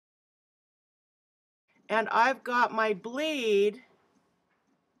And I've got my bleed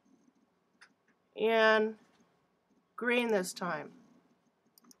in green this time.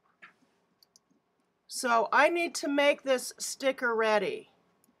 So I need to make this sticker ready.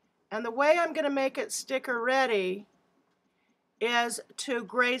 And the way I'm going to make it sticker ready is to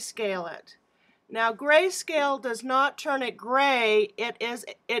grayscale it. Now grayscale does not turn it gray.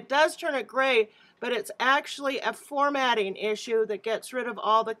 It does turn it gray, but it's actually a formatting issue that gets rid of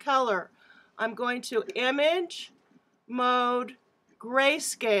all the color. I'm going to Image, Mode,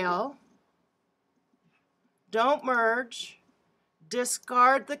 Grayscale. Don't merge.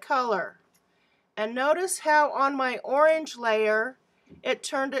 Discard the color. And notice how on my orange layer it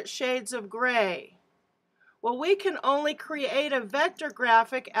turned it shades of gray. Well, we can only create a vector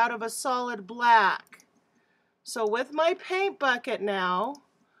graphic out of a solid black. So with my paint bucket now,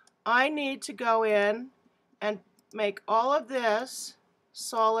 I need to go in and make all of this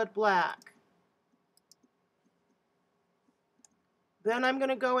solid black. Then I'm going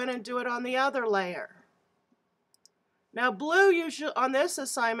to go in and do it on the other layer. Now blue usually on this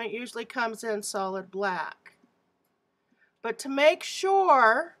assignment usually comes in solid black. But to make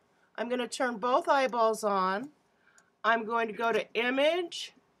sure, I'm going to turn both eyeballs on. I'm going to go to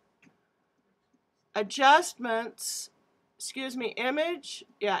Image, Adjustments, Image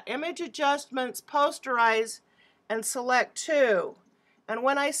Adjustments, Posterize, and select 2. And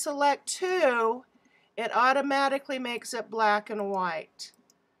when I select 2, it automatically makes it black and white.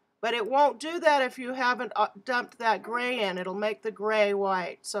 But it won't do that if you haven't dumped that gray in. It'll make the gray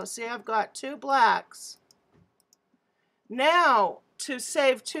white. So see, I've got 2 blacks. Now, to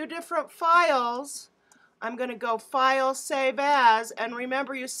save 2 different files, I'm going to go File, Save As, and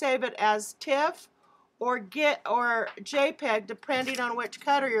remember you save it as TIFF or JPEG, depending on which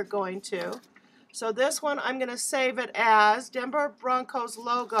cutter you're going to. So this one, I'm going to save it as Denver Broncos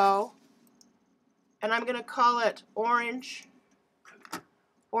logo, and I'm going to call it Orange.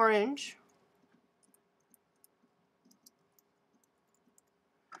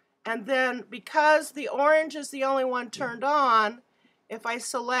 And then because the orange is the only one turned on, if I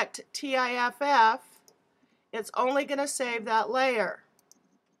select TIFF, it's only going to save that layer.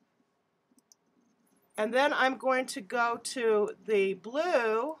 And then I'm going to go to the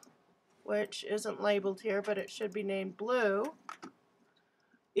blue, which isn't labeled here, but it should be named blue.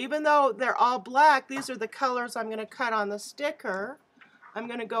 Even though they're all black, these are the colors I'm going to cut on the sticker. I'm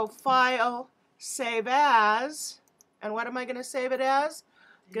going to go File, Save As, and what am I going to save it as?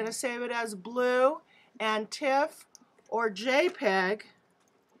 I'm going to save it as blue and TIFF or JPEG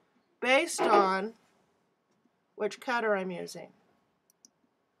based on which cutter I'm using.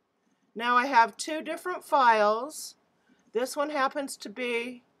 Now I have 2 different files. This one happens to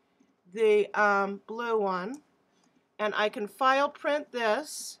be the blue one, and I can file print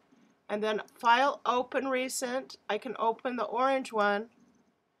this, and then File Open Recent. I can open the orange one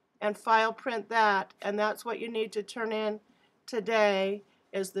and file print that, and that's what you need to turn in today,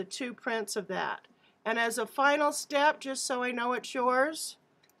 is the 2 prints of that. And as a final step, just so I know it's yours,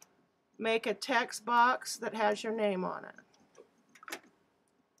 make a text box that has your name on it.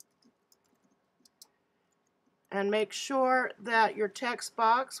 And make sure that your text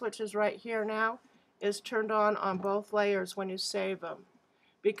box, which is right here now, is turned on both layers when you save them.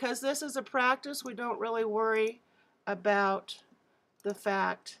 Because this is a practice, we don't really worry about the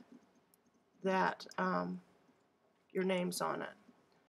fact that your name's on it.